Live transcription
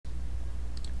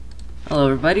Hello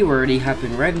everybody, we're already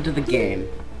hopping right into the game.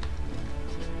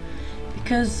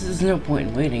 Because there's no point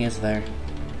in waiting, is there?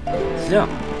 So,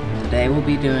 today we'll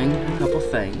be doing a couple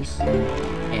things.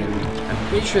 And I'm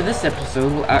pretty sure this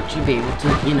episode will actually be able to,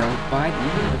 buy the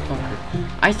motherfucker.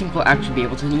 I think we'll actually be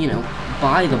able to,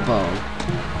 buy the bow.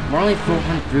 We're only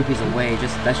 400 rupees away,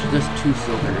 that's just 2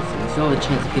 silvers. And we still have a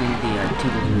chance of getting the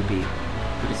tingled rupee,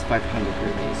 which is 500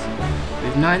 rupees. We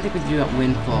have 9 things we do at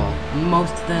Windfall.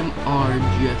 Most of them are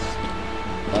just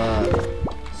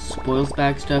spoils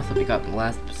bag stuff that we got in the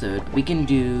last episode. We can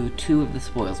do 2 of the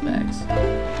spoils bags.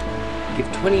 Give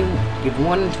 1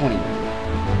 and 20.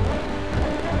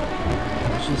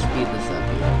 Let's just speed this up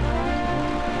here.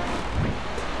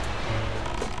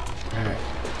 Alright.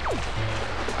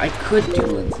 I could do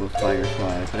Lens with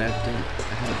Firefly, but I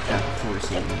haven't gotten Force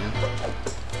Saving yet.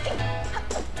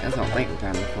 That's not like I've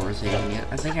gotten Force Saving yet.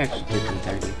 I think I actually did the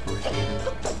 30 Force Saving.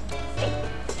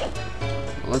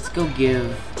 Let's go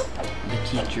give the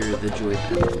teacher the joy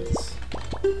pendants.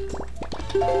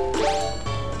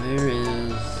 There it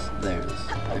is.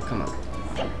 Oh, come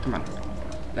on.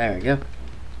 There we go.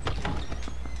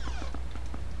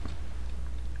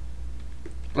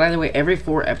 By the way, every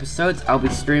 4 episodes, I'll be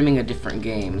streaming a different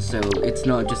game, so it's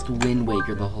not just Wind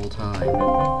Waker the whole time.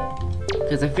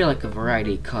 Because I feel like a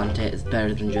variety of content is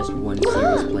better than just one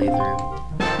series playthrough.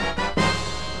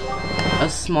 A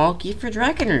small key for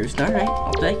Dragon Roost. Alright,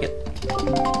 I'll take it.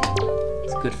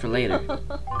 It's good for later. Need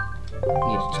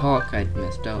to talk. I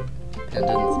messed up.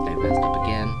 Pendants. I messed up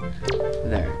again.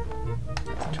 There.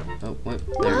 Oh, what?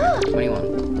 There we go.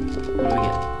 21. What do we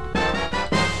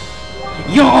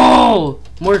get? Yo!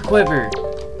 More quiver.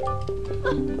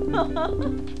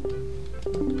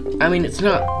 I mean, it's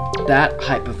not that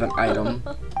hype of an item.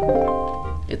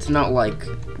 It's not like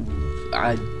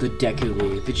the Deku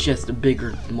Wave. It's just a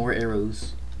bigger, more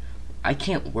arrows. I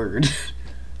can't word.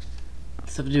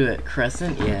 Stuff to do at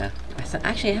Crescent? Yeah.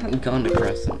 Actually, I haven't gone to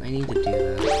Crescent. I need to do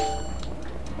that.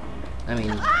 I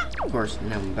mean, of course,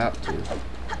 now I'm about to.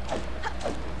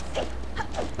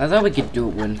 I thought we could do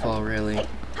it Windfall, really.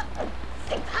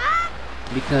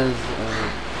 Because of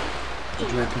the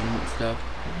joy pendant stuff.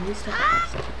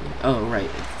 Oh, right.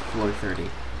 It's floor 30.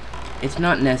 It's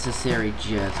not necessary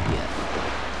just yet.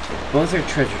 Both are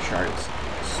treasure charts,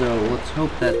 so let's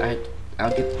hope that I'll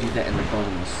get to do that in the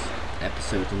bonus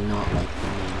episodes and not like the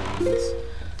main ones.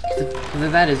 Because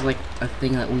if that is like a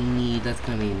thing that we need, that's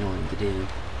gonna be annoying to do.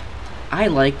 I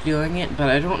like doing it, but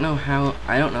I don't know how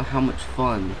much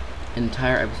fun an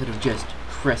entire episode of just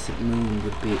Crescent Moon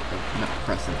would be. Not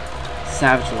Crescent,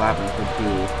 Savage Labyrinth would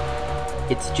be.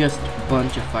 It's just a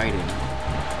bunch of fighting.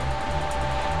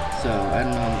 So I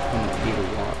don't know how much fun it would be to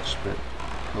watch, but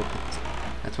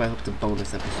that's why I hope it's a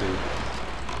bonus episode.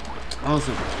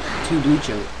 Also, 2 blue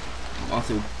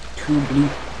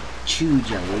chew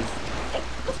jellies.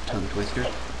 Tongue twister.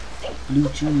 Blue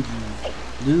chew jellies.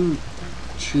 2 blue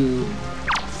chew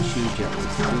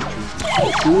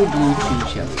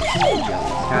jellies.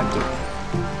 God damn it.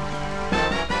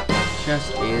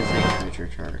 Chest is a treasure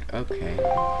chart. Okay.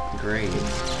 Great.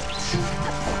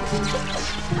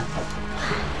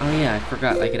 Oh yeah, I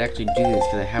forgot I could actually do this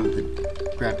because I have the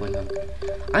grappling hook.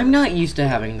 I'm not used to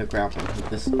having the grappling hook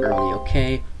this early,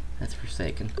 okay? That's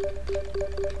Forsaken.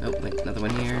 Oh, wait, another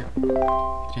one here.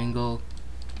 Jingle.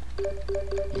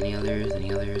 Any others?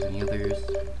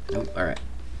 Nope, alright.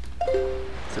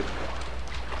 So,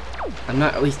 I'm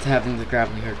not used to having the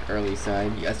grappling hook early, so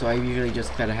I usually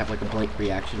just kind of have like a blank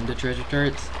reaction to treasure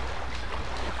charts.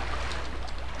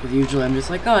 Because usually I'm just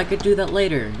like, oh, I could do that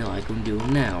later. No, I can do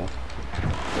them now.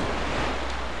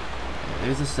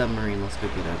 There's a submarine, let's go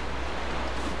get it.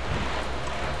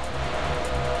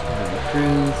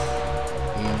 Cruise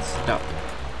and stop.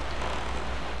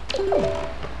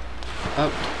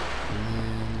 Up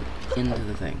and into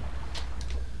the thing.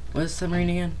 What is submarine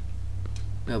again?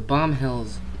 No, Bomb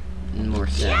Hill's more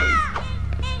savage.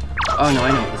 Oh no,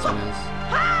 I know what this one is.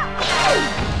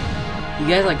 You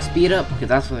guys like speed up? Because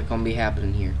that's what's gonna be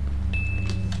happening here.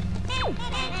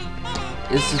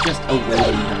 This is just a waiting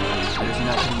zone. There's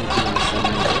nothing to do in the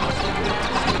submarine.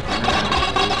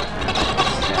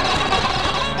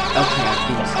 Okay, I've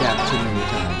been stabbed too many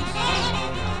times.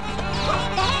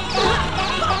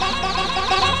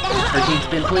 13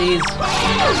 spin, please.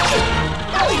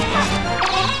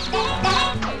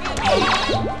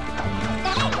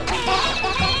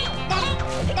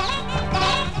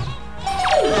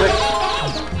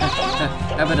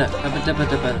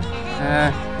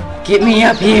 Get me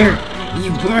up here,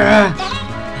 you bruh.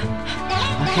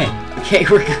 Okay,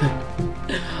 we're good.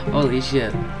 Holy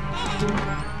shit.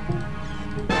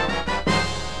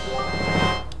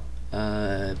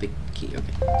 big key.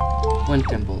 Okay. Wind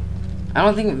temple. I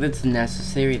don't think that's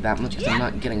necessary that much because I'm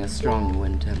not getting a strong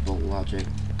wind temple logic.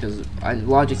 Because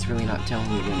logic's really not telling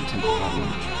me wind temple that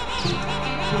much.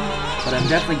 But I'm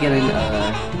definitely getting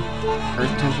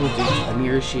earth temple due to the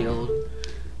mirror shield.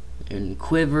 And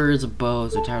quivers,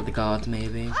 bows, or Tower of the Gods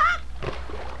maybe.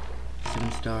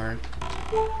 7-star.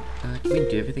 Can we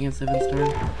do everything at 7-star?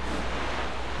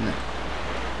 No.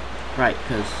 Right,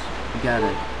 because you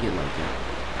gotta get like it.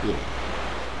 Yeah.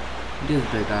 Do the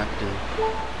big octave.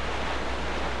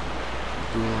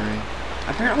 Boomerang.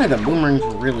 Apparently the boomerang's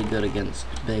really good against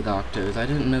big octos. I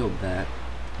didn't know that.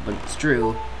 But it's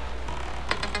true.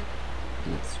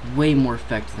 It's way more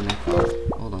effective than I thought.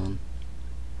 Hold on.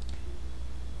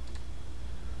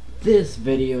 This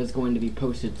video is going to be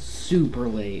posted super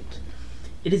late.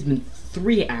 It has been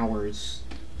 3 hours.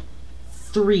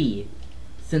 3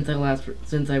 since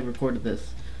I recorded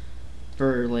this.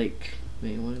 For like,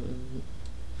 wait, what was it?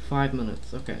 5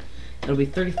 minutes. Okay. It'll be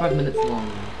 35 minutes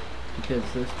long because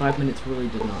those 5 minutes really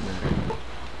did not matter.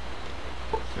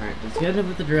 Alright, let's get up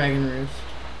with the dragon roost.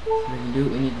 So we can do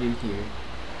what we need to do here.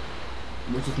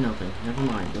 Which is nothing. Never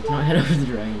mind. Let's not head over the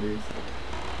dragon roost.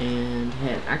 And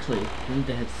head, actually, we need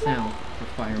to head south for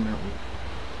Fire Mountain.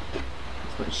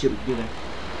 That's what shit we can do there.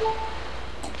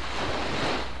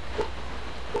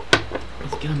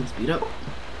 Let's get on the speed up.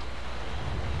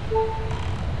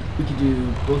 We could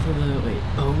do both of the, wait,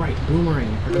 oh right, boomerang. I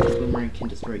forgot the boomerang can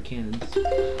destroy cannons.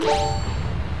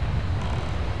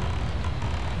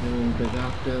 And big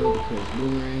octo because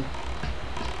boomerang.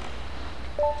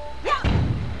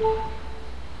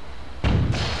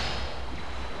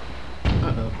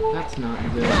 Uh-oh, that's not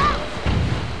good.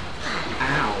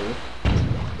 Ow.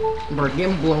 We're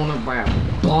getting blown up by a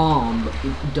bomb.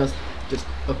 It does just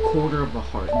a quarter of a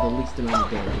heart, the least amount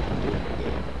of damage you can do in the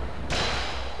game.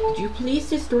 Could you please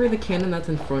destroy the cannon that's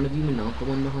in front of you and not the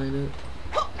one behind it?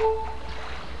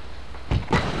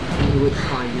 You would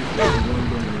find yourself one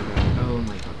going around. Oh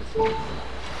my god, this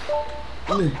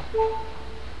is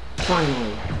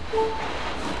finally.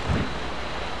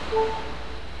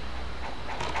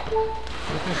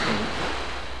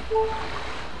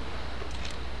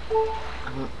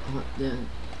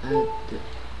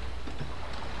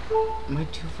 Am I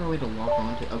too far away to lock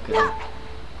onto? Okay.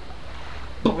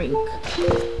 Boink!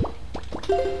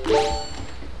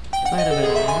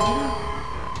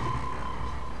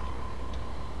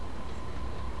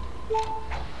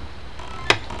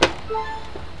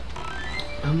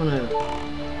 I'm gonna...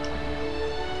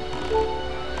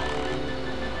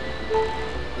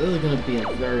 This is gonna be a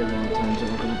very long time to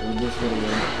look at this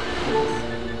video.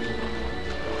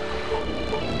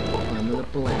 I'm gonna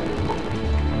play.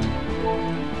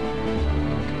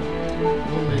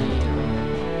 How many,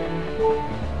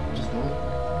 just one?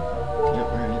 Yep,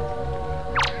 right.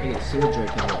 I get Sword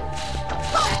Drake out.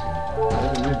 I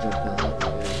get Red Drake out.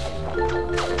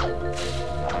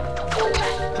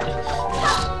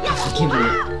 Give me it.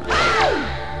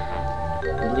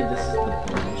 I believe this is the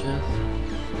bomb chest.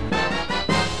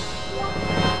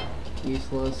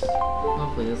 Useless.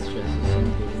 Hopefully this chest is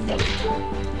something.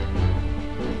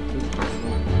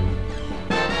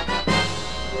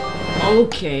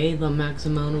 Okay, the max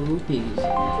amount of rupees.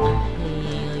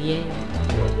 Hell yeah.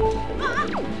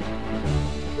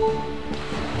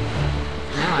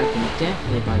 Now I can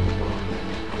definitely buy the bomb.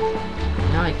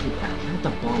 Now I can not the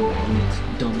bomb, it's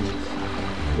dummies.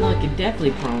 No, I can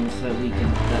definitely promise that I can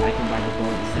buy the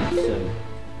bonus set, so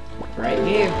right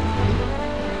here.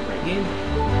 Right here.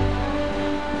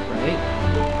 Right?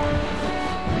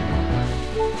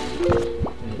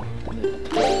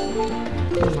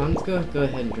 Come on, let's go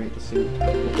ahead and drink the soup. I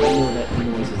know that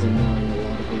noise is annoying a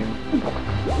lot of you.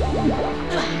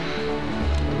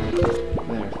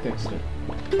 There, I fixed it.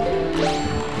 I'm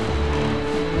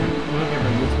not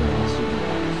gonna use my soup.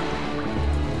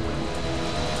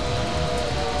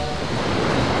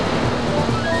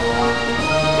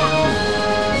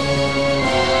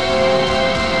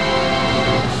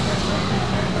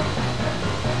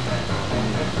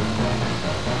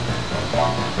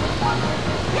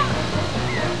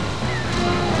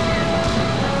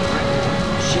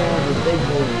 Big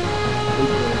boy. Big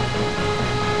boy.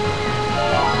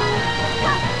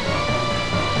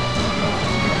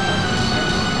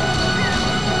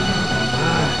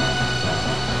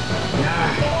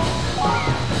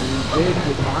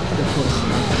 Big octopus.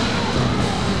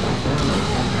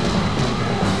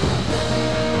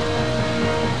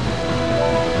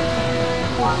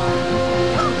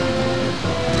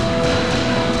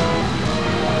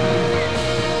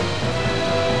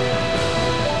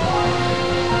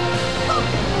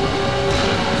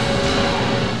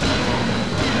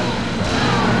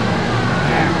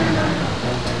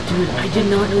 Dude, I did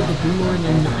not know the boomerang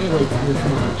annihilates this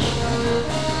much.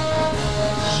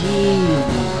 Jeez.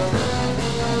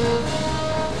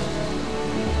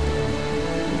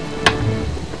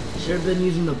 Should have been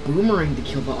using the boomerang to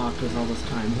kill the octos all this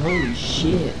time. Holy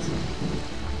shit.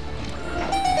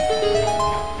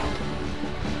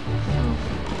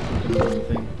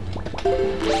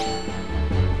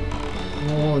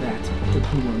 Oh, that's the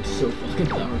boomerang's so fucking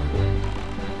powerful.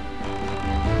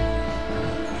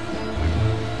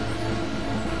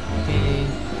 Okay.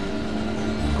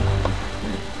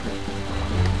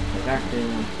 Back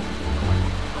down.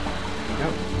 Go.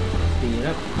 Speed it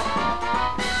up.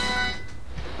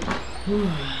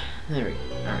 There we go.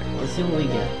 Alright, let's see what we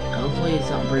get. Hopefully it's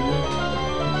not pretty good.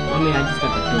 I mean, I just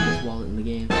got the biggest wallet in the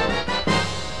game.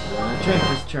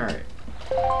 Trevor's chart.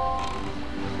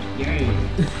 Yay!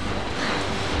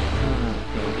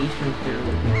 Okay, Eastern Fair,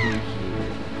 what we do here.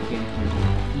 Okay,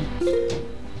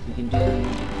 we can do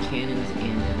cannons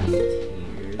and guns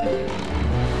here.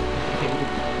 Okay, we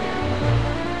do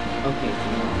okay, so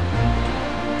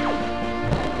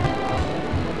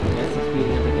that's the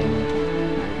speeding up again.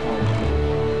 I apologize.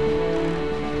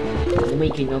 We'll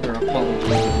make another apology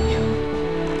again.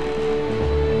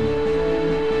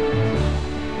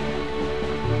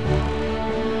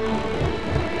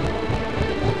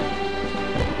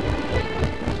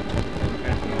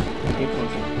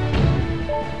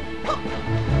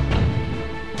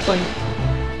 I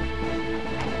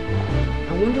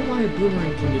wonder why a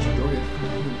boomerang can destroy a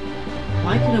fucking...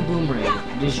 Why can a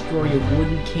boomerang destroy a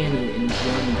wooden cannon in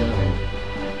one go?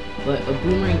 But a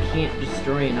boomerang can't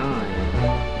destroy an eye.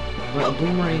 But a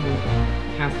boomerang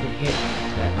has to hit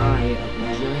that eye of a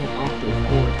giant octo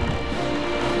 4 times.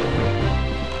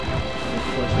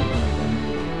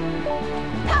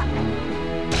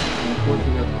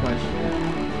 Unfortunate question.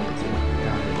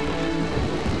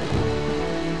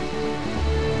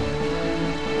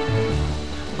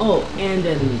 Oh, and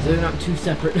enemies. They're not two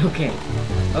separate. Okay.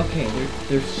 Okay,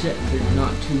 they're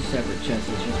not two separate chests.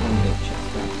 It's just one big chest.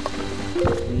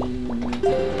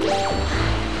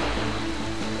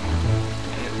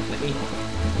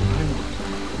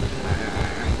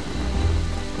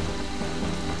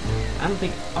 I don't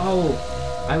think. Oh,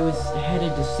 I was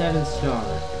headed to 7-star,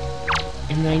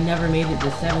 and I never made it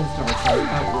to 7-star, so I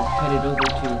thought we were headed over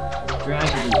to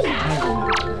Dragon. I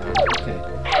remember that. Okay.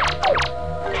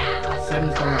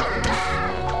 7-star after this.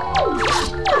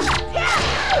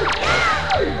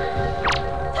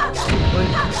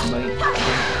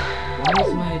 Why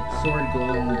is my sword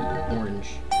glowing orange?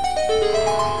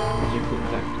 What's your cool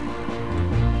effect?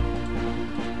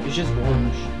 It's just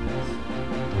orange. It's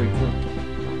pretty cool.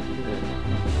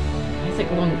 Why is it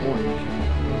glowing orange?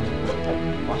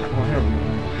 Why?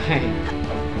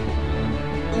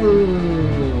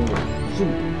 Ooh.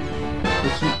 Shoot.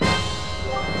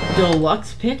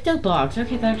 Deluxe Picto Box.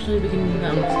 Okay, actually we can spray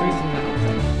some that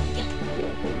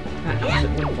outside.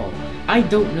 Windfall. I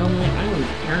don't know my island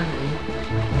apparently.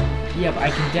 Yeah, but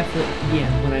I can definitely. Yeah,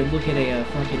 when I look at a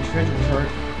fucking treasure chart,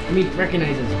 I mean,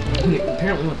 recognizes.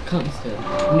 Apparently, when it comes to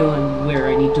knowing where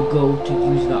I need to go to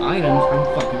use the items, I'm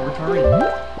fucking retarded.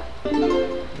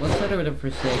 Let's set it up for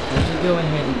sake. Let's just go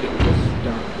ahead and get this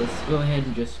done. Let's go ahead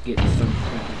and just get some.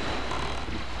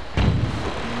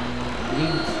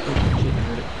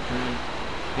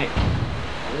 Hey,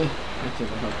 that's what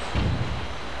helps.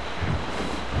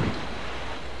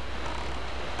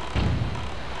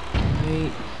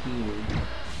 Right here.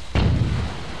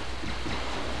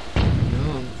 No,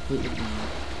 I'm completely wrong.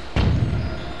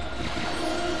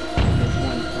 There's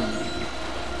one in front.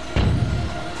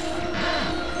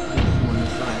 There's one on the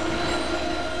side.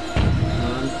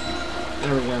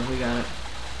 There we go, we got it.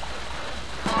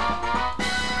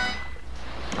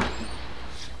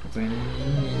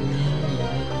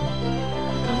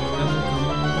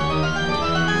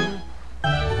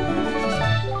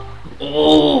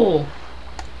 Oh!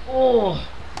 Oh!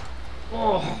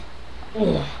 Oh!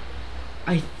 Oh!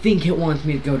 I think it wants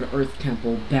me to go to Earth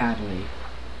Temple badly.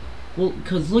 Well,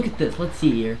 cause look at this. Let's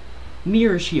see here.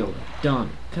 Mirror Shield,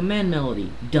 done. Command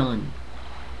Melody, done.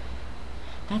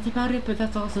 That's about it, but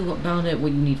that's also about it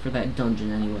what you need for that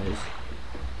dungeon anyways.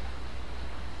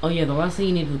 Oh yeah, the last thing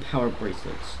you need are the power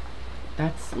bracelets.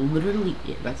 That's literally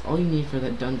it. That's all you need for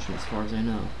that dungeon as far as I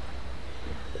know.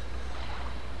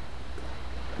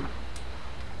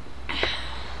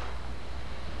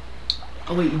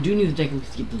 Oh wait, you do need to technically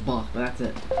skip this boss, but that's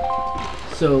it.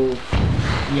 So,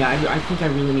 yeah, I think I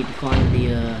really need to find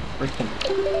the Earth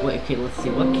Temple. Wait, okay, let's see.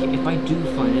 What if I do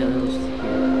find it? Let's see here.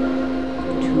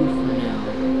 2 for now.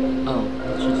 Oh,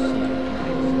 let's just see.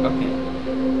 Okay.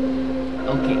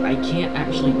 Okay, I can't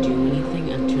actually do anything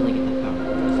until I get the power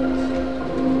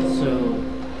bracelets.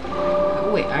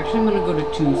 Actually, I'm gonna go to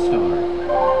 2-star.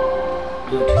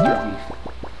 Go to 2-star beef.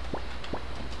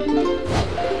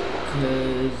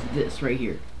 Because this right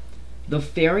here. The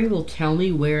fairy will tell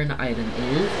me where an item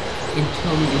is and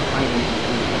tell me if item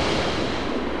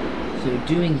is. So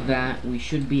doing that, we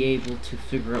should be able to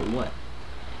figure out what.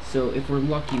 So if we're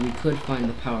lucky, we could find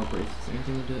the power bridge. Is there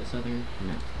anything to do at Southern?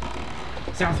 No. Okay.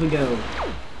 South we go.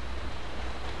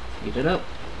 Speed it up.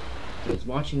 Because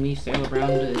watching me sail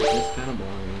around is just kind of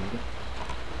boring.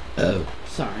 Oh,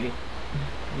 sorry.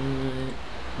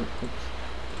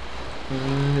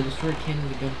 Destroy cannon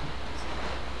to gun.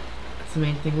 That's the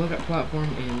main thing. Look at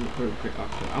platform and go to Great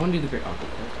Octo. I want to do the Great Octo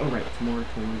first. Oh right, it's more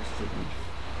towards the reef.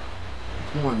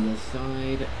 It's more on this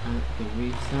side. The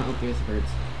reef side. Oh, there's the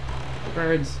birds.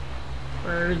 Birds.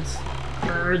 Birds.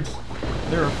 Birds.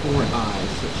 There are 4 eyes,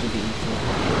 so it should be easy.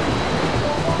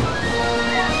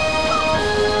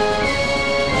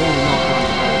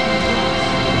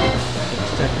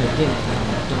 Except I didn't have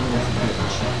a dumbass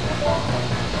bitch.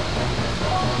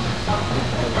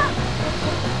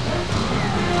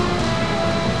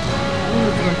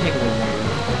 It's gonna take a little longer.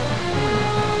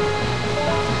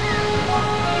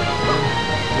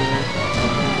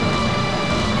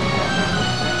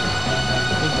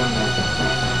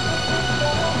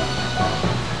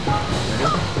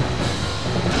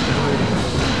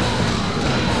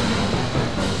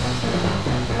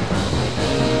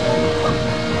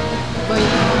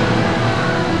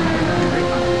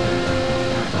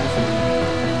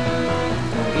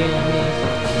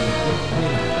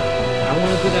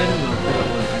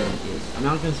 I'm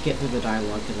not gonna skip through the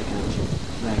dialogue because I can actually.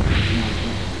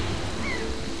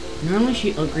 Normally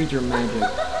she upgrades her magic,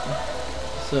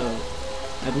 so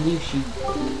I believe she.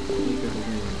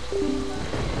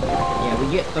 Yeah, we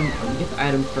get the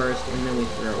item first, and then we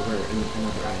figure out where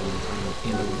another item is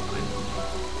and another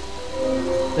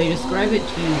item. They describe it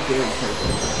to you very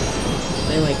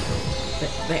carefully.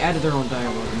 They added their own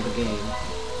dialogue in the game.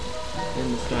 In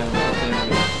this dialogue,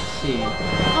 see.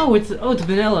 Oh, it's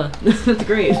vanilla. That's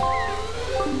great.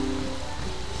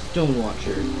 Stone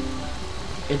Watcher.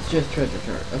 It's just treasure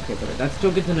chart. Okay, but that's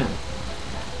still good to know.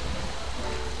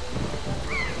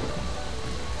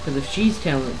 Because if she's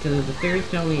telling, because if the fairy's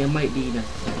telling me, it might be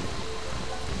necessary.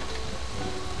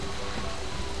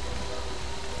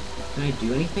 Can I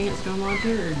do anything at Stone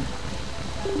Watcher? Or...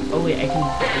 Oh wait, I can.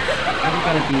 I've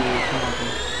got to be.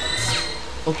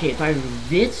 Okay, it's either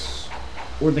this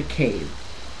or the cave.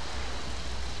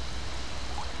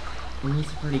 Unless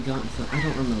I've already gotten some. I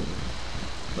don't remember.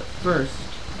 But first,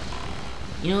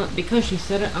 you know what? Because she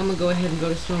said it, I'm gonna go ahead and go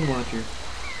to Stone Watcher.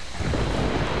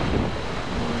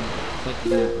 It's like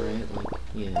that, right? Like,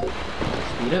 yeah.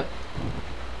 Speed up.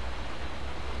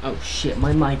 Oh shit,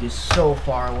 my mic is so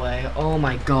far away. Oh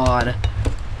my god.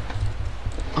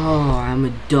 Oh, I'm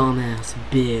a dumbass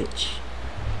bitch.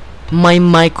 My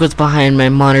mic was behind my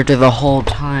monitor the whole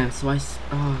time, so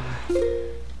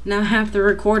now half the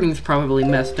recording's probably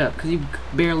messed up because you can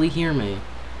barely hear me.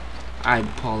 I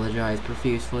apologize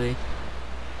profusely.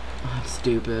 Oh, I'm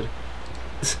stupid.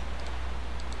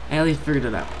 I at least figured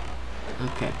it out.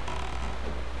 Okay.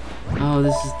 Oh,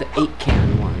 this is the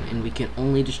 8-can one, and we can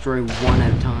only destroy one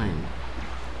at a time.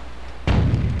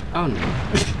 Oh no.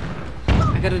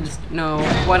 I gotta just... No,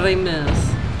 what did I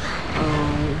miss?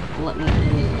 Oh, let me in.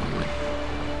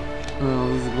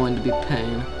 Oh, this is going to be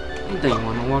pain. I think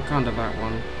I'll walk onto that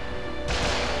one.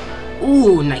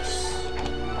 Ooh, nice.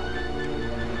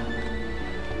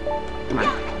 Come on.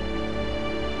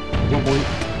 Oh boy.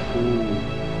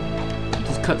 Ooh.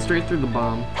 Just cut straight through the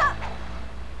bomb.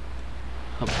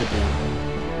 Up the down.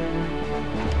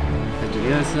 Head to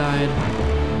the other side.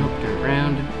 Nope, turn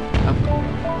around. Up.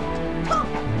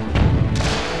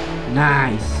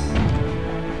 Nice.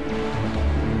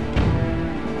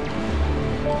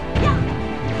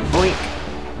 Boink.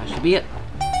 That should be it.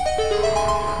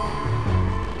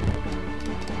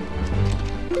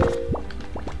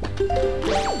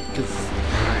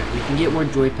 Alright, we can get more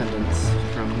joy pendants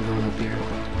from going up here.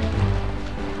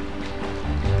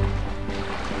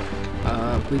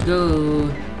 Up we go.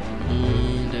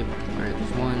 And alright,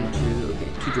 there's 1, 2,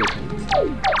 okay, 2 joy pendants.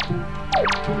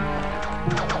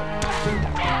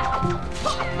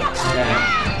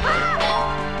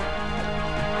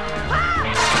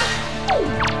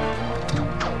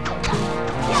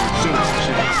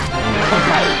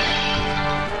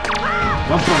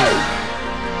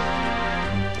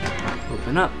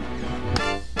 Open up.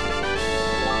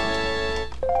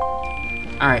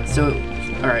 Alright,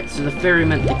 so the fairy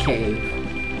meant the cave.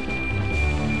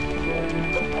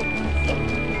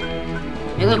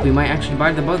 Hey look, we might actually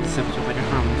buy the boat this episode, but I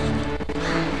promise.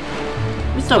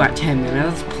 still got 10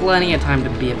 minutes. That's plenty of time to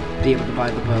be able to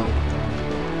buy the bow.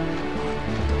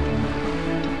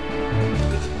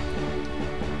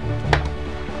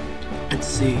 Let's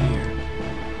see here.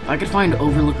 If I could find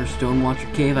Overlook or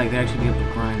Stonewatcher Cave, I could actually be able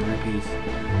to grind rupees.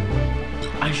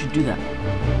 I should do that.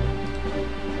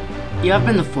 Yeah, I've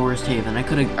been to Forest Haven. I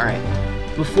could've... Alright.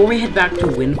 Before we head back to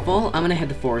Windfall, I'm gonna head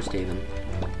to Forest Haven.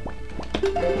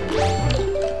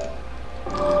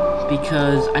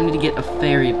 Because I need to get a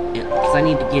fairy... Because I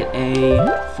need to get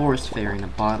a forest fairy in a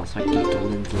bottle so I can get to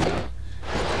Lindsay.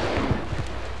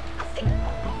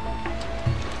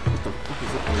 What the fuck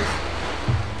is that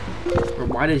noise? Or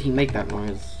why did he make that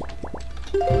noise?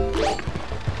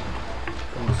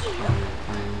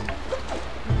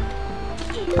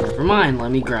 Never mind,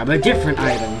 let me grab a different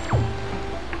item.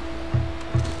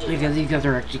 Because these guys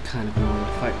are actually kind of annoying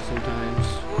to fight sometimes.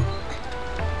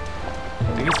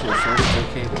 I guess for a start it's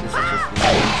okay, but this is just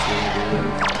really.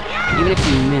 Even if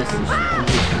you miss, you can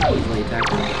easily attack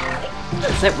them.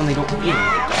 Except when they don't feel it.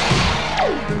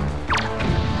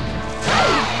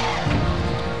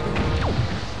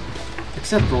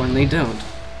 Except for when they don't.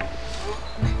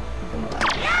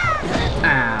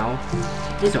 Ow.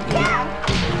 Please don't eat.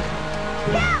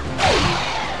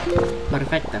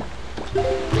 Perfecto.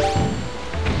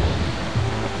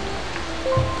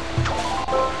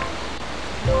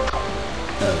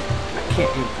 Oh, I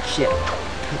can't do shit.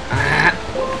 Ah.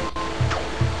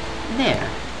 There.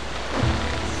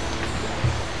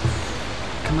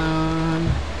 Come on.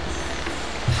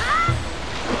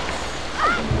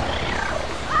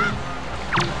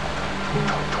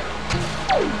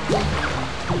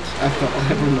 I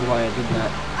don't know why I did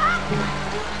that.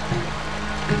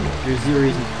 There's zero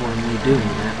reason for me doing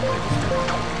that.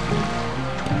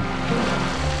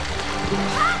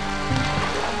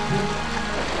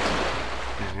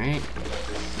 Alright.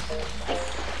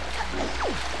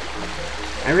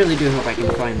 I really do hope I can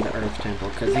find the Earth Temple,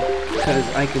 because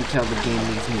I can tell the game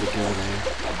needs me to go there.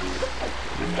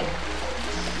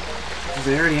 Because I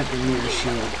already have the mirror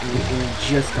shield, and we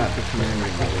just got the commander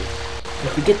ready.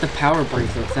 If we get the power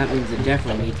bracelets, that means it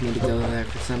definitely needs me to go there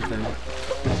for something.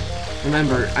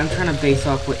 Remember, I'm trying to base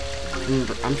off what...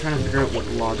 I'm trying to figure out what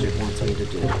logic wants me to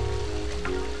do.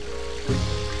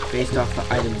 Based off the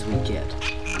items we get.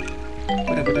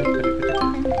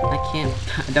 I can't...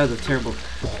 That was a terrible...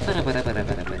 I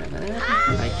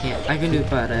can't... I can do...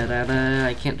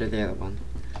 I can't do the other one.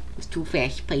 It's too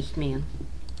fast-paced, man.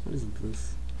 What is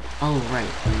this? Oh,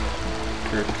 right.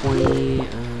 For 20 of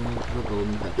the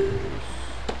golden peppers.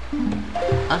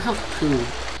 I'll have 2. There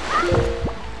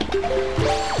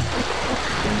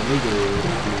we go.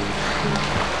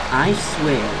 I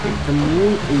swear, the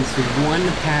moon is one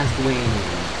past waning.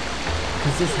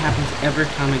 Because this happens every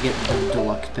time I get the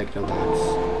deluxe pictobacks.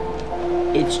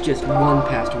 It's just one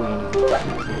past waning.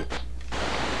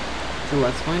 So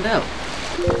let's find out.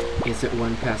 Is it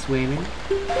one past waning?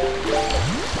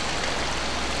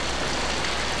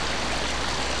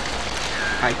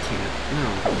 I can't. No,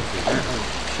 don't see that. Oh,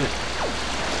 shit.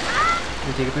 I'm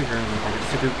gonna take a picture of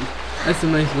it. That's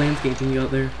some nice landscaping out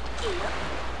there.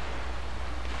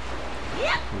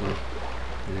 Hold on.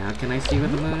 Now can I see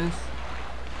what the moon is?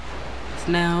 It's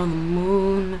now the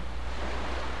moon.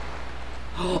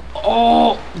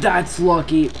 Oh, that's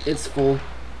lucky. It's full.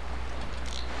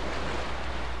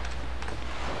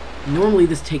 Normally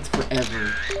this takes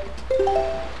forever.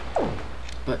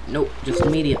 But nope, just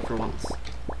immediate for once.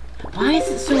 Why is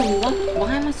it so lucky?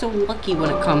 Why am I so lucky when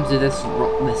it comes to this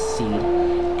seed?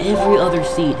 Every other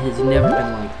seed has never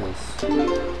been like this.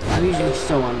 I'm usually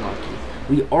so unlucky.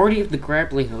 We already have the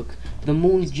grappling hook. The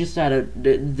moon's just out of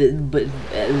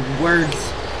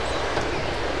words.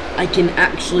 I can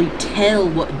actually tell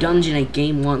what dungeon a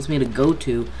game wants me to go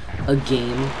to. A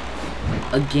game.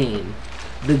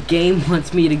 The game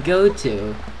wants me to go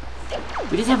to.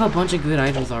 We just have a bunch of good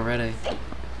items already.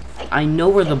 I know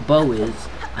where the bow is.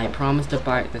 I promised to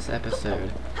buy it this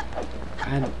episode.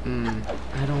 I'm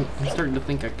starting to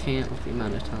think I can't with the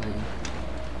amount of time.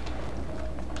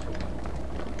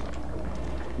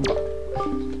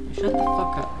 Shut the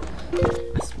fuck up.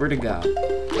 I swear to God.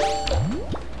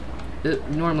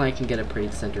 Normally I can get a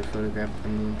pretty center photograph of the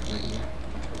moon right here.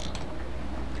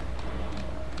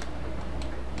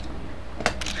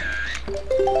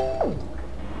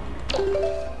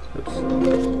 Oops.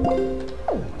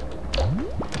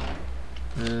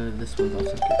 This one's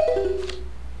also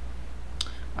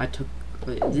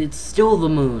good. It's still the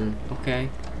moon, okay?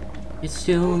 It's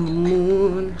still the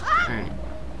moon. Alright.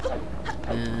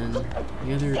 And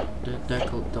the other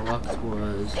deluxe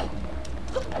was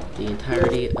the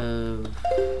entirety of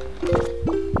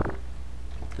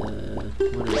the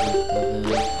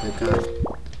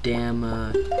goddamn,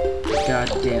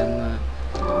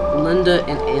 Linda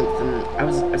and Anthem. I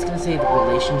was gonna say the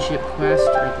relationship quest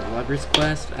or the lovers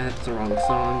quest. That's the wrong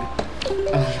song.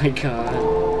 Oh my god.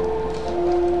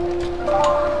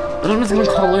 But I'm just gonna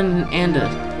call in Anda,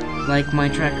 like my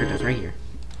tracker does right here.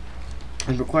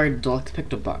 I'm required deluxe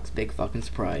pickup box. Big fucking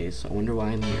surprise. I wonder why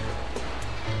I'm here.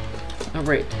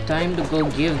 Alright, time to go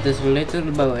give this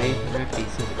little boy,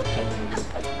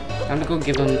 time to go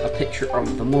give him a picture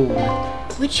of the moon,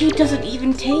 which he doesn't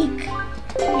even take.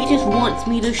 He just wants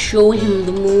me to show him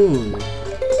the moon.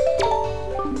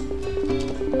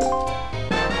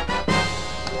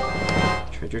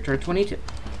 Treasure chart 22.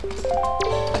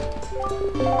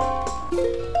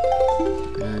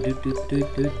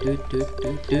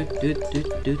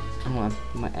 Hold on,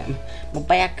 my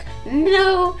back.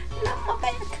 No, not my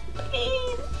back.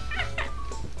 Please.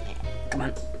 Come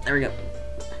on, there we go.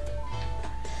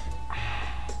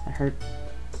 That hurt.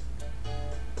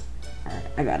 Alright,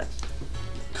 I got it.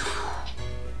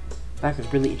 Back is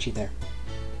really itchy there.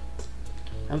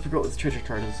 I forgot what this treasure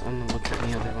chart is. I'm gonna look at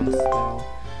the other ones.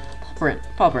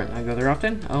 Paw print. I go there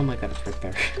often? Oh my god, it's right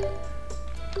there.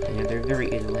 Yeah, they're very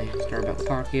easily. Starbucks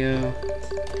Tokyo.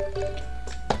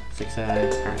 6 Eye.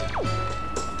 Alright.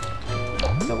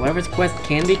 The Lover's Quest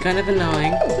can be kind of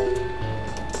annoying.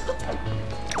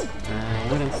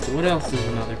 What else is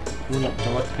another one?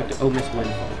 Oh, Miss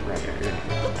Windfall. Right.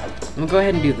 I'm gonna go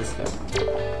ahead and do this though.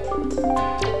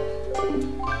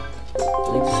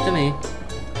 Leave this to me.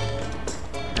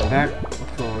 Turn back, look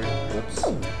forward. Whoops.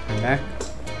 Turn back,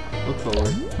 look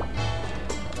forward.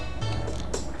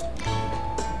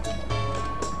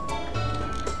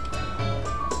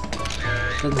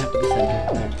 Doesn't have to be centered.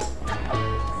 No.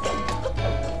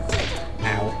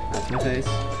 Ow, that's my face.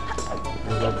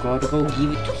 I've got to go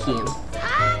give it to him.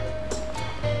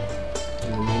 In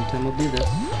the meantime, I'll do this.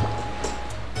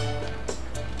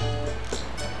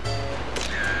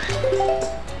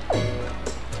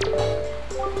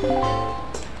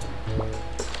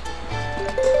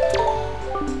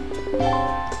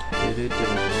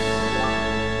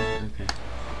 Okay.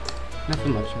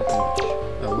 Nothing much.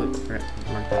 Oh, wait,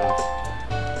 mark that off.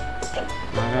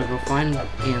 I gotta go find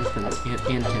Anton.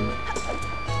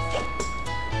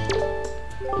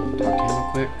 Talk to him real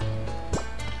quick.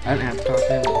 I don't have to talk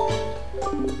to him.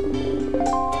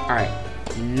 Alright,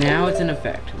 now it's in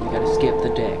effect. We gotta skip the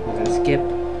day. We gotta skip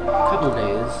a couple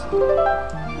days.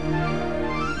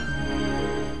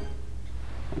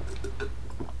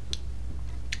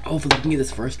 Hopefully we can get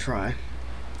this first try.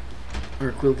 Or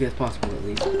as quickly as possible, at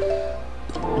least.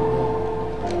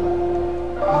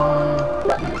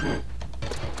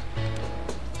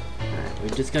 Alright, we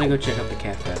just gotta go check out the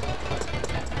cafe.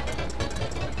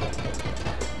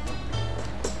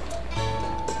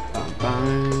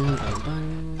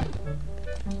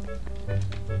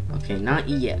 Okay, not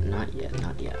yet.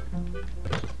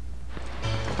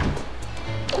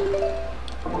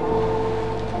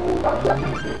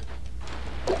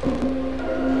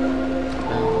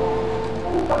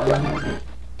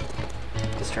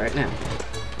 Let's try it now.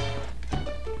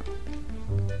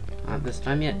 Not this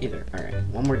time yet either. Alright,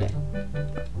 one more day.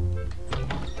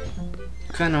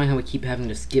 Kinda annoying how we keep having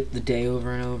to skip the day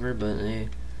over and over, but I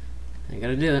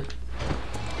gotta do it.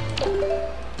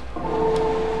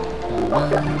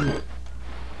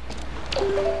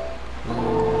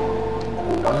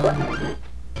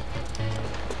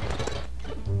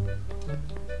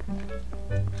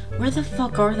 Where the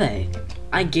fuck are they?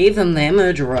 I gave them the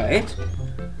image, right?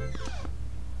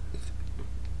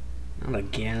 Not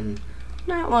again.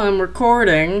 Not while I'm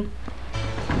recording.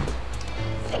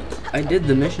 I did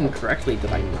the mission correctly,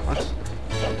 did I not?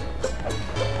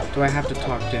 Do I have to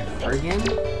talk to her again?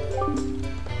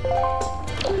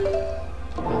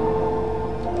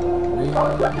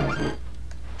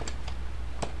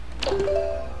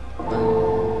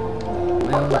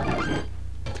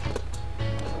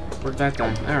 Worked that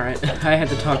time. Alright, I had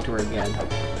to talk to her again.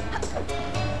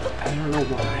 I don't know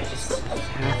why, I just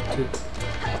have to...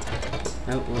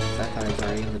 Oh, whoops, I thought I was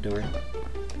already in the door.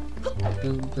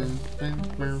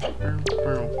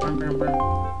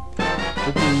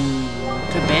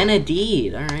 Cabana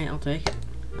Deed. Alright, I'll take it.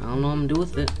 I don't know what I'm gonna do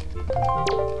with it.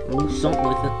 I'll do something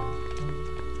with it.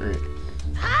 Alright.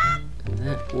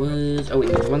 That was... Oh wait,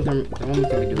 there's one thing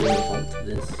we do with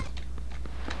this.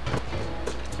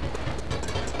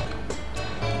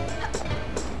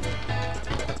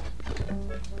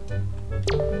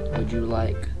 Would you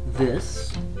like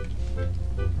this?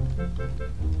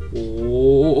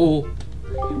 Oh!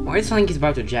 Why does it sound like he's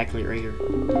about to ejaculate right here?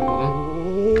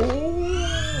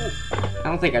 I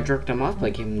don't think I jerked him off by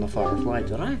giving him the firefly,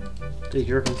 did I? Did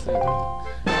you jerk him?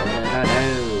 What did I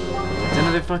do?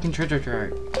 another fucking treasure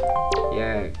chart.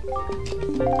 Yay.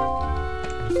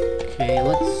 Okay,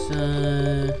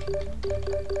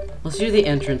 let's do the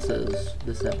entrances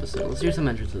this episode. Let's do some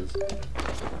entrances.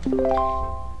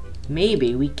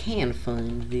 Maybe we can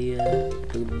find the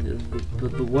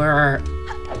where.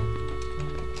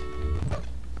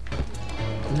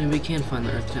 Maybe we can find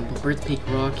the Earth Temple, Birth Peak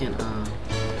Rock, and I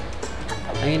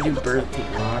can do Birth Peak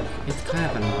Rock. It's kind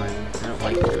of annoying. I don't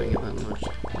like doing it that much.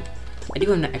 I do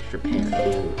have an extra pair.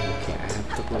 Okay, I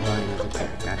have to buy another pair.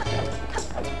 Gotcha.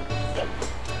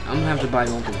 I'm gonna have to buy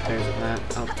multiple pairs of that.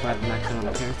 I'll buy the maximum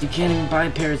amount of pairs. You can't even buy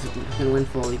pairs of fucking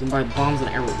Windfall. You can buy bombs and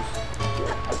arrows.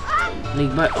 And you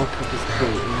can buy all-purpose plate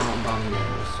and not bombs and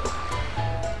arrows.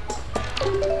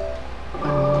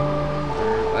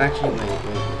 Actually, wait.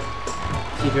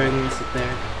 See Dragon Race up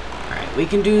there? Alright, we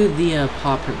can do the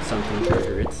Paw Print something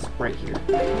treasure. It's right here.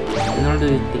 And I'll do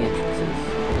the entrances.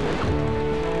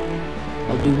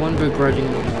 I'll do one begrudging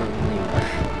and one more than the other.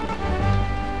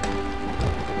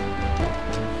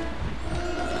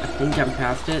 I think I'm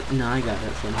past it. No, I got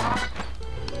it somehow.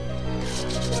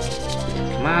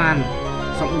 Come on!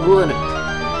 Something good!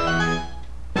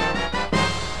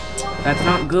 That's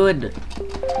not good!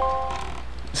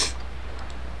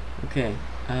 Okay.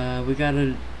 We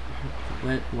gotta...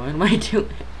 What am I doing?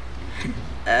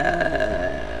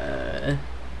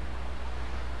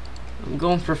 I'm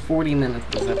going for 40 minutes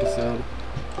this episode.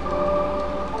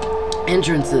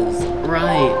 Entrances.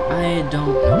 Right. I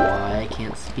don't know why I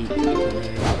can't speak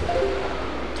today.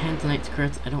 Tanzanite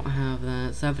Secrets. I don't have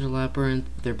that. Savage Labyrinth.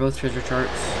 They're both treasure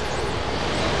charts.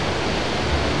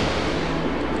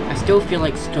 I still feel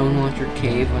like Stonewatcher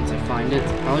Cave once I find it.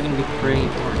 It's probably gonna be pretty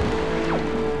important.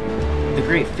 The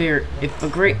Great Fairy. If the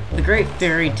Great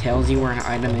Fairy tells you where an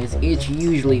item is, it's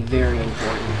usually very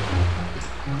important.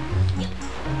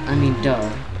 I mean, duh.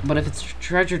 But if it's a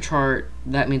treasure chart,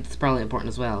 that means it's probably important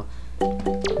as well. Which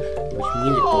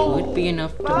means it could be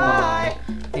enough to buy.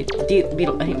 Hey,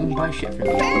 Beetle, I didn't even buy shit from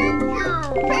you.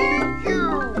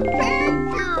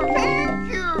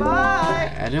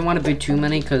 I didn't want to buy too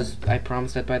many because I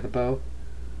promised I'd buy the bow.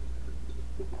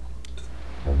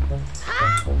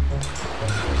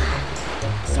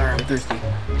 Sorry, I'm thirsty.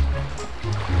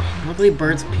 Luckily,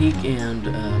 Bird's Peak and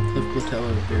Cliff Plateau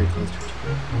are very close to each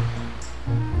other.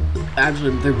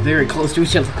 Actually, they're very close to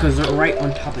each other because they're right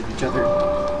on top of each other.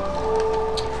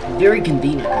 Very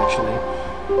convenient, actually.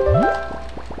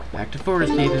 Back to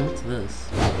Forest Haven. What's this?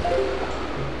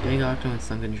 Big Octo and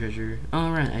Sunken Treasure.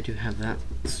 Alright, I do have that.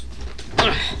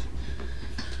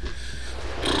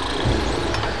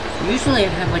 Usually I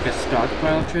have like a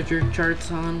stockpile of treasure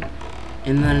charts on,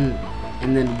 and then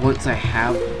once I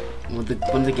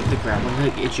get the grappling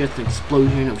hook, it's just an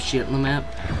explosion of shit on the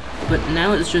map. But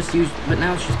now it's just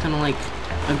kind of like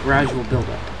a gradual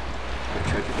build-up of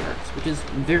treasure charts, which is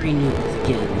very new.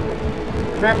 Again,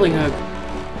 grappling hook,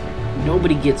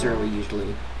 nobody gets early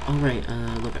usually. All right,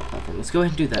 look at platform. Let's go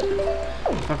ahead and do that.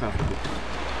 Fuck off.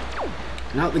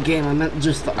 Not the game. I meant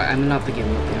just. I'm not the game.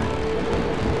 Yeah.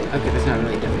 Okay, there's not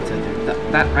really a difference in there.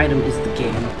 That item is the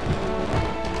game.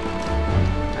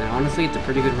 And honestly, it's a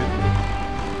pretty good recipe.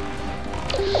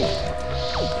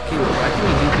 Okay, well, why can we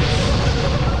do this?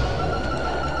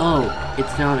 Oh,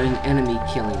 it's not an enemy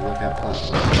killing lookout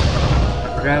platform. I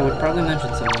forgot I would probably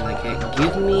mention something like, hey,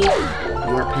 give me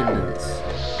your pendants.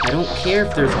 I don't care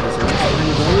if there's wizards,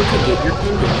 I'm going to get your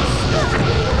pendants.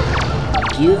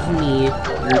 Give me your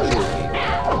jewelry.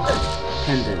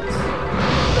 Pendants.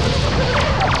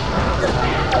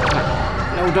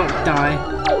 No, don't die.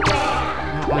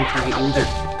 Not my target either.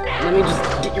 Let me just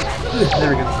get your...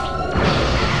 There we go.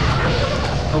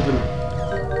 Open.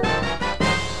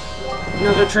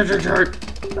 Another treasure chart.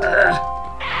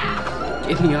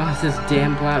 Get me off this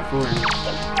damn platform.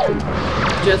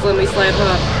 Just let me slide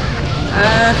up.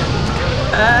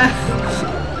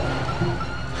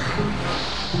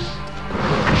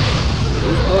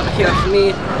 Please don't help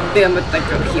me. Damn it, I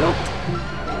got healed.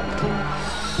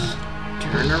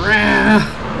 Turn around.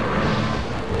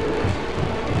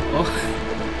 Oh.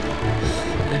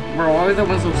 Bro, why is that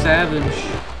one so savage?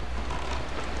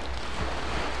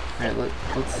 Alright,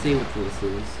 let's see what this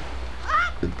is.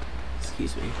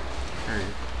 Excuse me.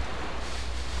 Alright.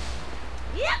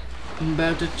 I'm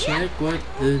about to check what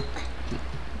this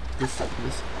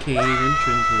cave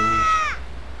entrance is.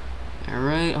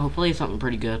 Alright, hopefully something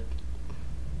pretty good.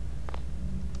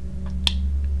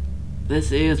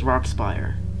 This is Rock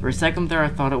Spire. For a second there I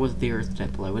thought it was the Earth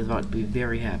Temple. I was about to be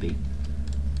very happy.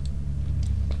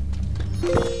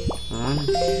 Pull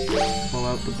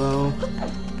out the bow.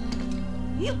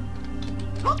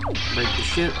 Break the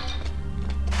ship.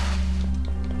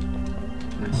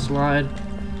 Nice slide.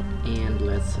 And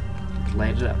let's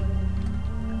light it up.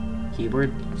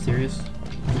 Keyboard? Serious?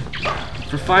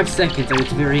 For 5 seconds, I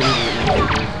was very angry at my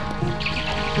keyboard.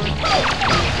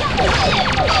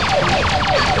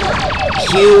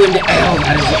 Q and L,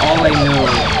 that is all I know.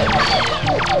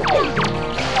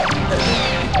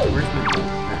 Where's my phone?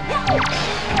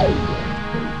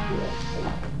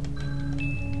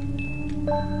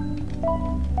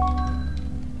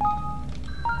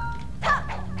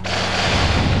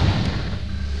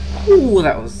 Ooh,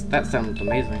 that sounded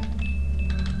amazing.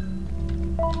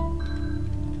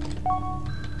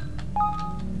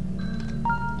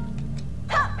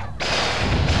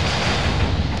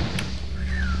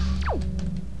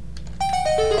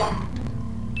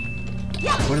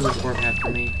 What does this orb have for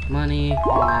me? Money,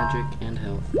 magic, and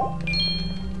health.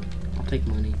 I'll take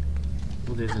money.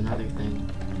 Oh, there's another thing.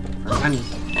 Money.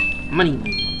 Money,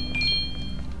 money.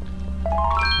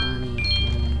 Money,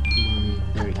 money, money.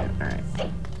 There we go. Alright.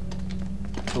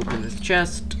 Open this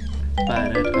chest.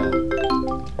 10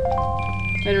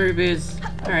 rupees.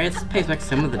 Alright, let's pay back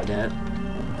some of the debt.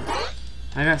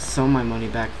 I got some of my money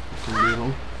back from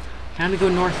Beetle. Time to go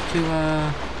north to,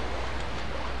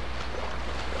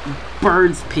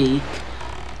 Bird's Peak.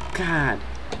 God.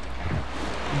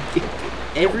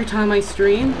 Every time I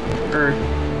stream, or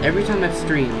every time I've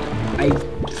streamed, I,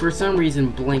 for some reason,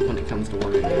 blank when it comes to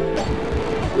work.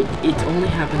 It's only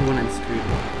happened when I'm streaming.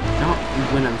 Not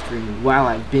when I'm streaming, while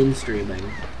I've been streaming.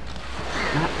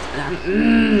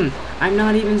 I'm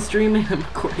not even streaming, I'm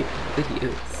recording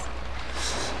videos.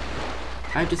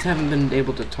 I just haven't been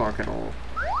able to talk at all.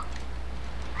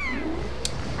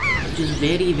 Which is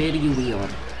very, very weird.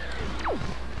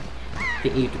 I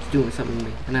think YouTube's doing something to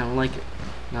me, and I don't like it.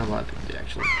 Not a lot of people do,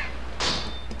 actually.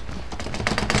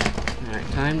 Alright,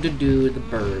 time to do the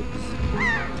birds.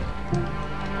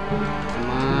 Come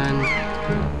on.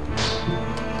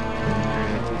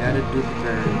 Alright, we gotta do the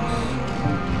birds.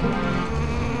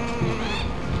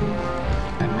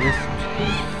 I missed.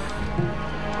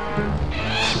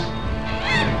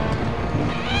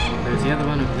 There's the other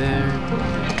one over there.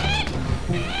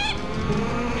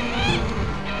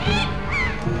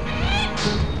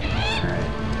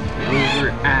 Over.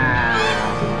 Ah!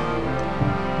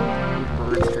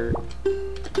 Birds hurt.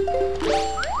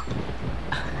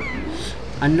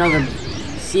 Another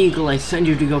seagull, I send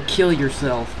you to go kill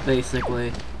yourself,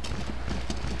 basically.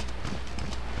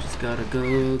 Just gotta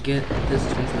go get this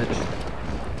twin switch.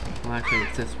 Well, actually,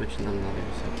 it's this switch and then another,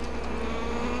 so.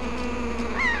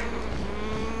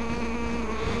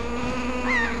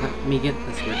 Let me get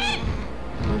the switch.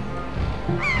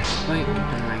 Wait,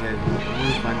 and I gotta go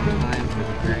one final time for the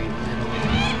very middle.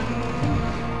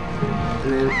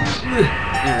 And then,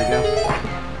 there we go.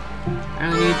 I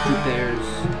only need 2 pairs.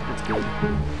 That's good.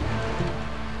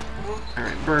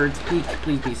 Alright, Bird's Peak,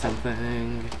 please be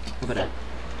something. How about that?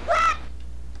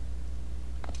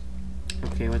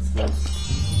 Okay, what's this?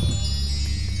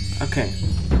 Okay.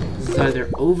 This is either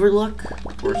Overlook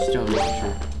or Stone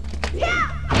Launcher.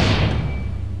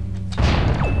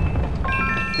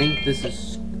 I think this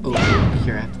is Overlook.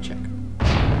 Here, I have to check.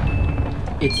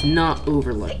 It's not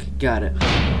Overlook. Got it.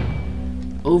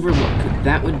 Overlook.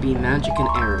 That would be magic and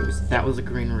arrows. That was a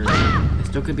green ruby. I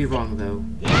still could be wrong, though.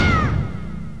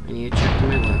 I need to check to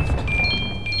my left.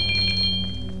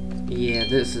 Yeah,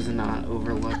 this is not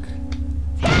Overlook.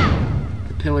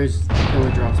 The pillar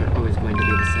drops are always going to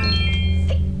be the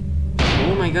same.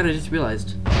 Oh my god, I just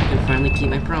realized. I can finally keep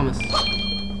my promise.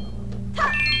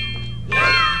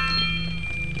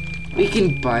 We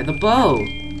can buy the bow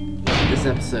this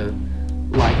episode,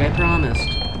 like I promised.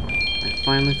 I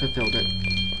finally fulfilled it.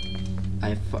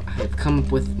 I've come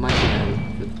up with my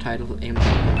plan for the title and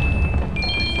thumbnail.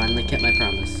 I finally kept my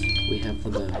promise. We have the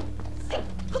bow.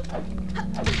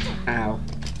 Ow.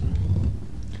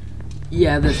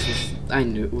 Yeah, this was. I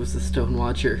knew it was the Stone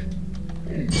Watcher.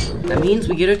 That means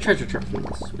we get a treasure trove from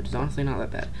this, which is honestly not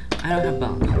that bad. I don't have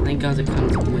bombs. Thank God it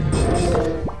comes with this.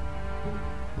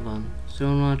 Hold on.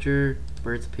 Stone Watcher,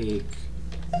 Bird's Peak.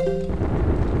 Oh,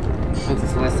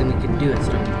 that's the last thing we can do at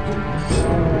Stone Watcher.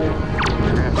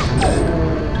 Never have to come back.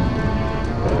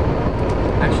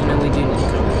 Actually, no, we do need to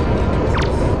come back to the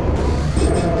entrances.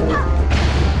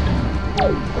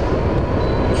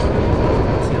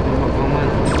 See, one more bomb on.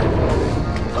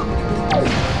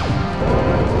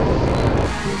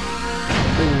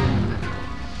 Boom.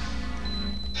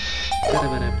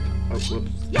 Oh,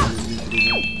 whoops.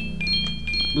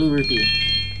 Blue rupee.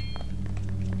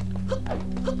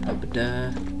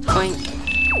 Boink.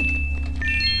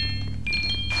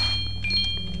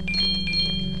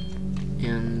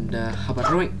 And how about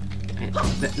roink? And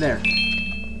there.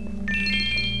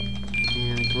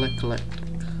 And collect.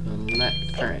 that.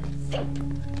 Alright.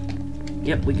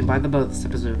 Yep, we can buy the boat this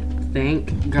episode.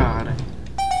 Thank God.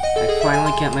 I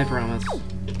finally kept my promise.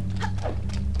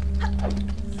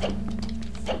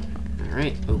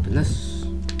 Alright, open this.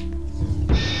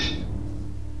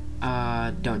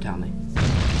 Don't tell me.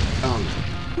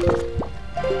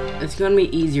 It's gonna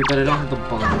be easier, but I don't have the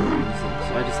bomb, so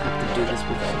I just have to do this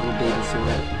with a little baby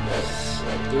sword.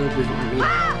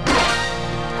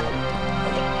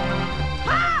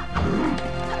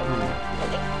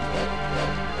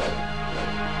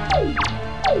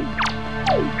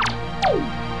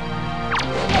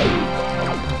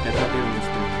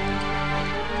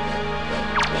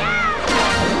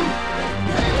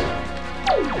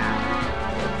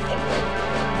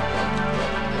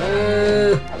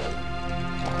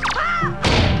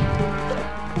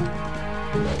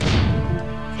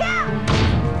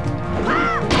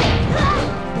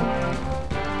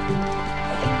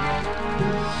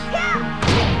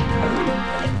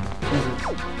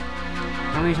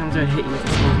 How many times did I hit you with a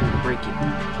sword to break you?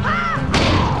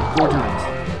 4 times.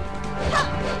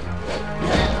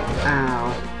 Ow.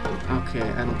 Okay,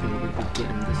 I don't think we could get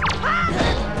him this time.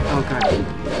 Oh god.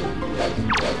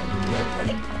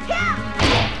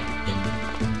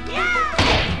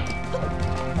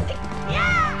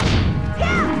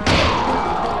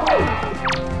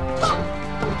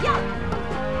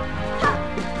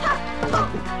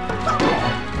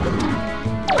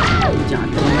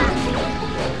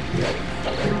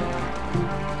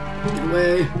 Get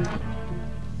away.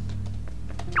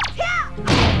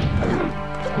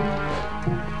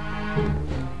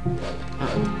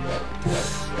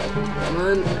 Come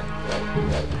on.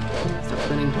 Stop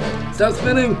spinning. Stop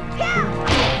spinning!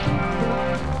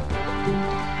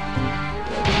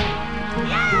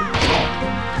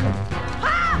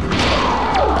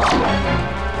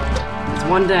 It's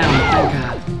 1 down. Thank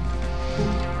God.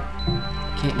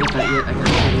 Can't get that yet. I gotta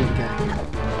kill the other guy.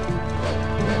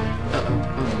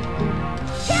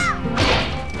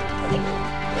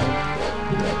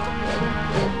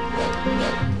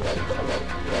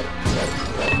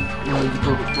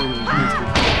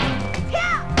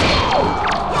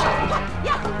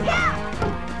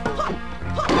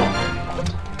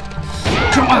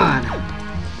 Come on!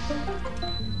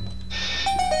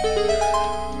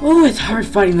 Oh, it's hard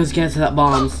fighting those guys without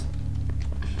bombs.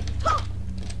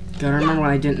 Gotta remember when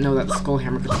I didn't know that the skull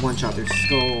hammer could one-shot their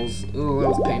skulls. Oh, that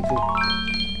was painful.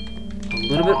 A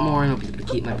little bit more and I'll be able to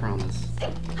keep my promise.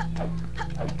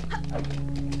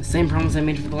 The same promise I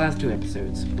made for the last 2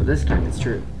 episodes, but this time it's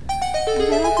true. I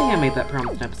don't think I made that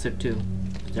promise in episode 2.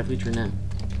 It's definitely true now.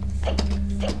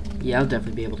 Yeah, I'll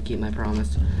definitely be able to keep my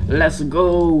promise. Let's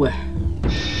go!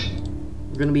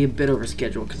 We're gonna be a bit over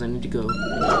schedule because I need to go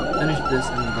finish this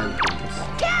and then buy the promise.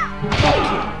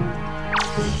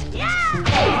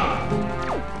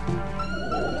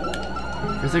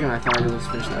 For a second I thought I was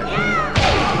finished that.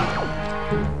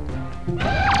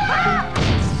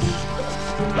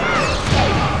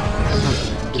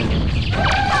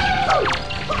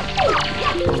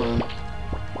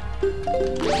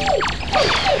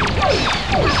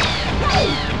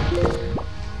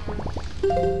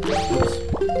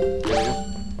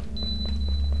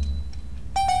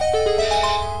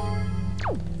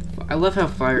 I love how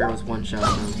fire arrows one-shot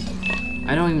them.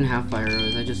 I don't even have fire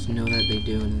arrows, I just know that they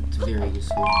do, and it's very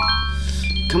useful.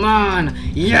 Come on!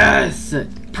 Yes!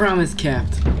 Promise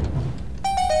kept!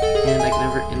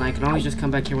 And I can always just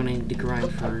come back here when I need to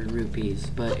grind for rupees,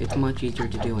 but it's much easier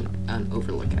to do an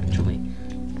overlook, actually.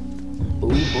 Oh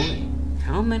boy.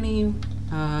 How many,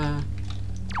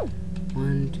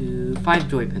 1, 2, 5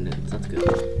 joy pendants, that's good.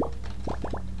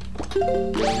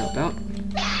 Help out.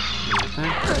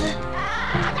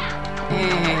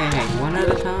 Hey, 1 at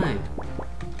a time.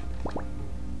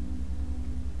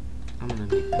 I'm gonna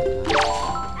make that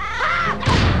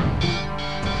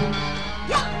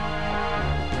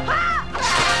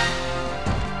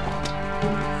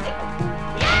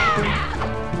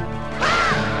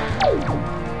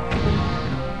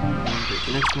take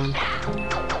the next one.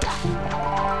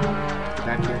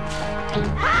 Back here.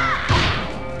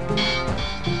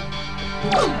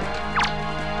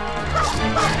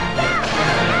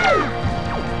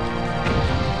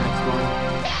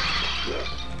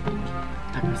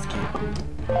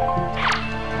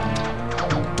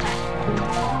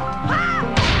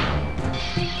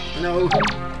 No. Okay,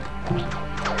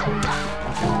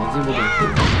 let's see what we'll do.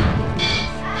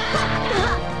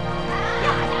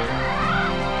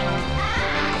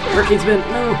 Hurricane spin,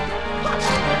 no!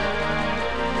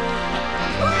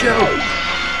 Go!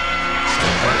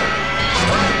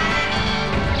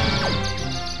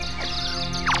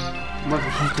 What,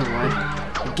 he's still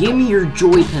alive? Give me your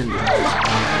joy pendant.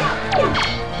 Alright,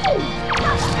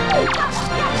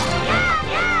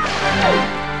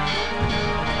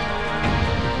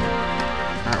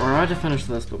 we're about to finish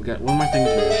this, but we got one more thing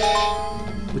to do,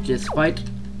 which is fight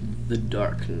the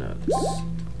Dark Notes.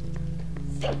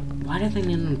 Why did they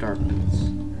name them Dark Notes?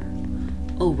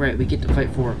 Oh, right, we get to fight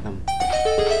 4 of them.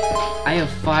 I have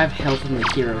 5 health in the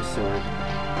Hero Sword.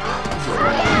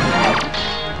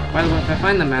 By the way, if I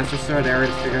find the Master Sword, I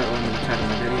already figured out what I'm going to title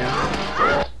my video.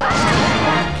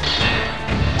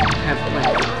 I have plans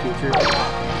in the future.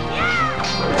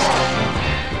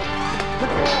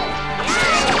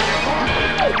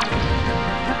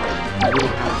 I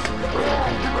don't have a sword.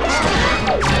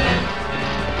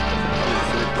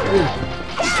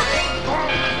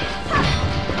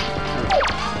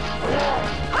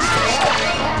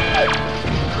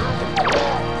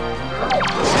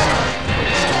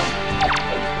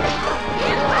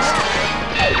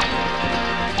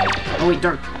 Oh wait,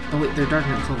 dark. Oh wait, they're dark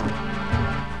notes. Hold on.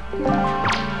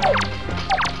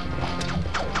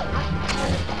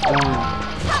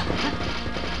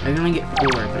 I can only get 4,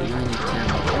 but you only need 10.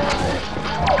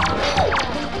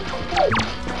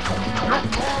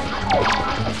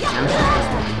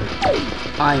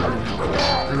 I have no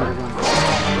health. I'm gonna run.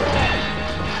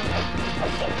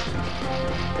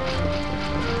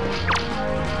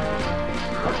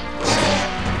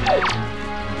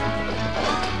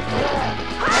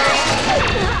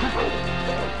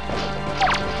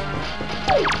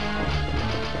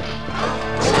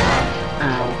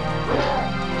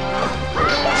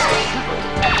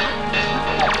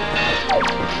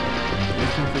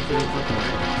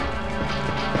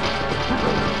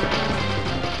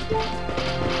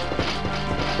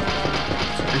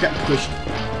 I got pushed.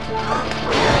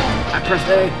 I pressed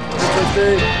A. I pressed A.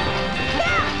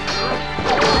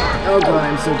 Oh god,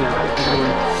 I'm so down. I gotta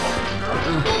win.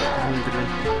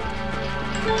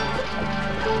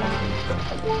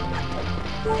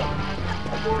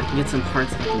 I can get some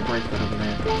parts that I can break that over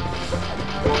there.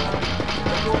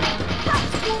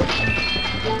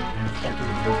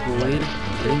 Avoid.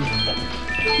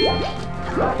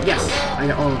 Yes! I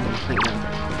got all of them. Thank God.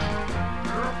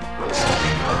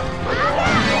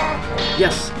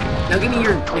 Yes! Now give me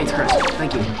your Knight's Crest.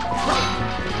 Thank you. Come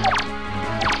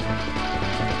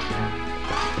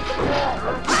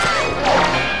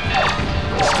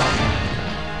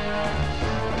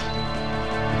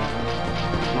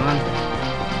on.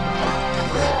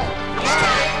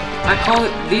 I call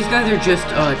it... These guys are just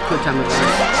quick time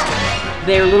events.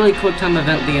 They are literally quick time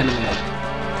event the enemy.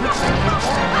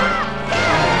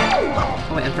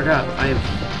 Oh wait, I forgot. I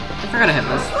forgot I have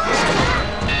this.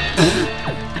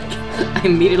 I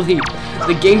immediately...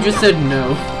 The game just said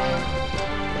no.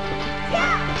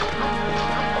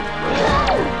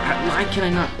 Why can I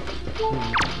not...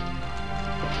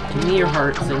 Give me your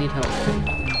hearts, I need help.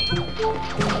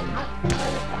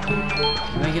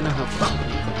 Can I get no help?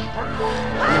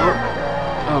 No.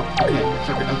 Oh, okay.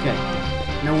 Okay.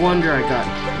 No wonder I got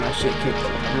my shit kicked.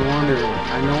 No wonder they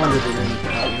didn't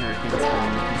have the hurricane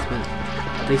spin.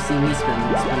 They see me spin,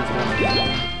 they'll spin as well.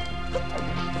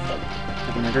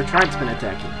 I've never tried spin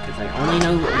attacking, because I only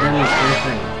know them as one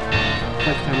thing.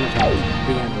 Quick time attack,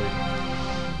 the enemy.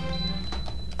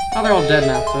 Oh, they're all dead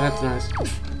now, so that's nice.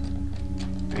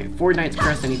 Alright, 4 Knight's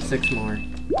Crest, I need 6 more.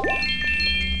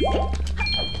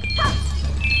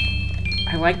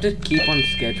 I like to keep on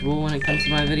schedule when it comes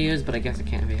to my videos, but I guess it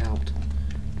can't be helped.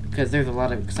 Because there's a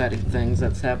lot of exciting things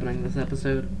that's happening this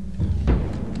episode.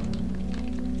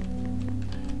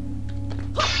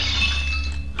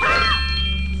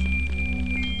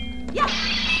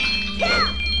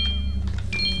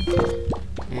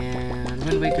 And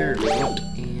Wind Waker, and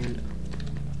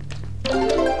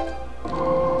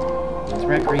it's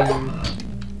Requiem.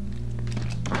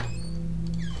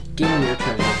 Give me your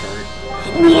treasure card.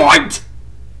 What?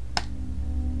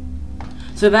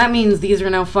 So that means these are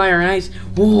now fire and ice.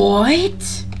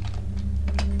 What?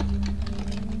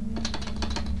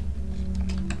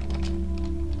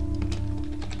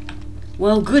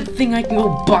 Well, good thing I can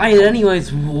go buy it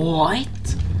anyways. What?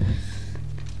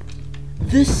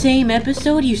 The same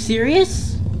episode? You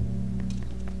serious?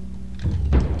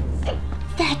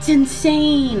 That's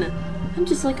insane! I'm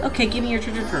just like, okay, give me your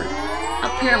treasure card.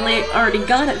 Apparently I already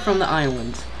got it from the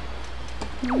island.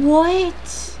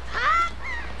 What?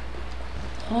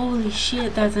 Holy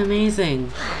shit, that's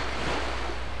amazing.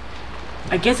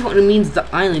 I guess what it means the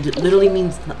island, it literally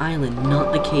means the island,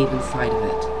 not the cave inside of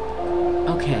it.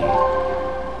 Okay.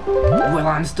 Well,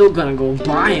 I'm still gonna go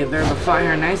buy it. They're the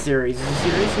fire and ice arrows. Are you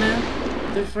serious now?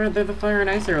 They're the fire and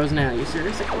ice arrows now. You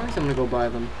serious? Of course I'm gonna go buy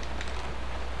them.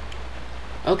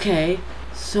 Okay,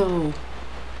 so...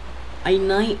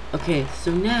 Okay,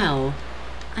 so now,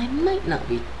 I might not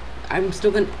be, I'm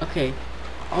still gonna, okay,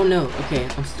 oh no, okay,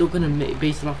 I'm still gonna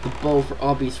base it off the bow for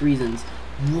obvious reasons.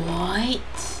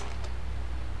 What?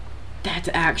 That's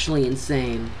actually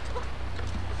insane.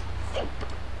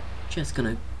 Just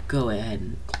gonna go ahead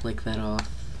and click that off.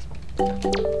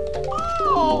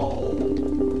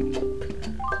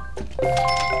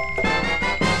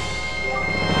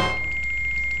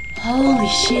 Holy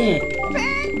shit!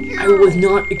 I was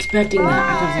not expecting that.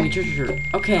 I thought it was gonna be a treasure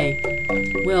shirt.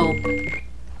 Okay, well,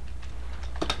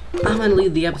 I'm gonna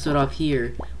leave the episode off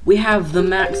here. We have the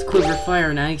max quiver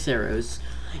fire and ice arrows.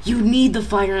 You need the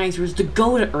fire and ice arrows to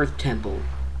go to Earth Temple.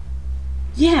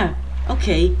 Yeah,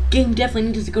 okay, game definitely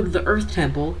needs us to go to the Earth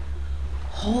Temple.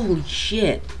 Holy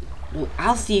shit. Well,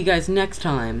 I'll see you guys next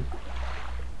time.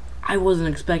 I wasn't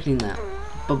expecting that.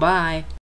 Bye-bye.